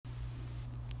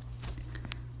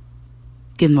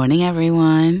Good morning,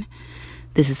 everyone.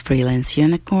 This is Freelance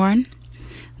Unicorn.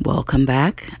 Welcome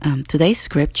back. Today's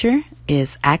scripture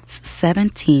is Acts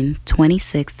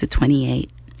 17:26-28.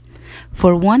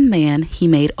 For one man he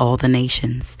made all the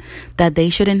nations, that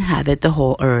they should inhabit the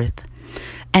whole earth.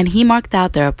 And he marked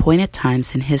out their appointed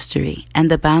times in history and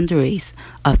the boundaries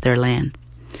of their land.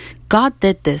 God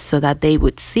did this so that they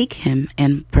would seek him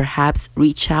and perhaps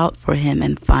reach out for him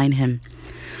and find him.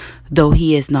 Though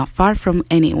he is not far from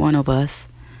any one of us,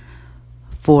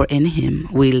 for in him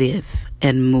we live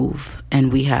and move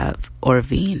and we have our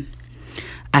being.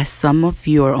 As some of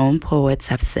your own poets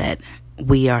have said,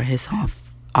 we are his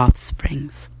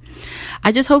offsprings.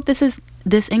 I just hope this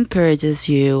encourages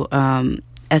you,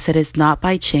 as it is not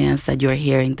by chance that you're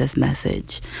hearing this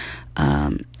message.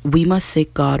 We must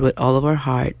seek God with all of our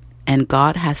heart, and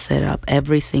God has set up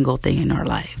every single thing in our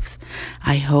lives.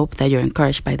 I hope that you're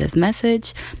encouraged by this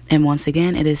message. And once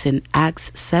again, it is in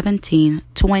Acts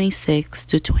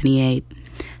 17:26-28.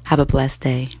 Have a blessed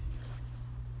day.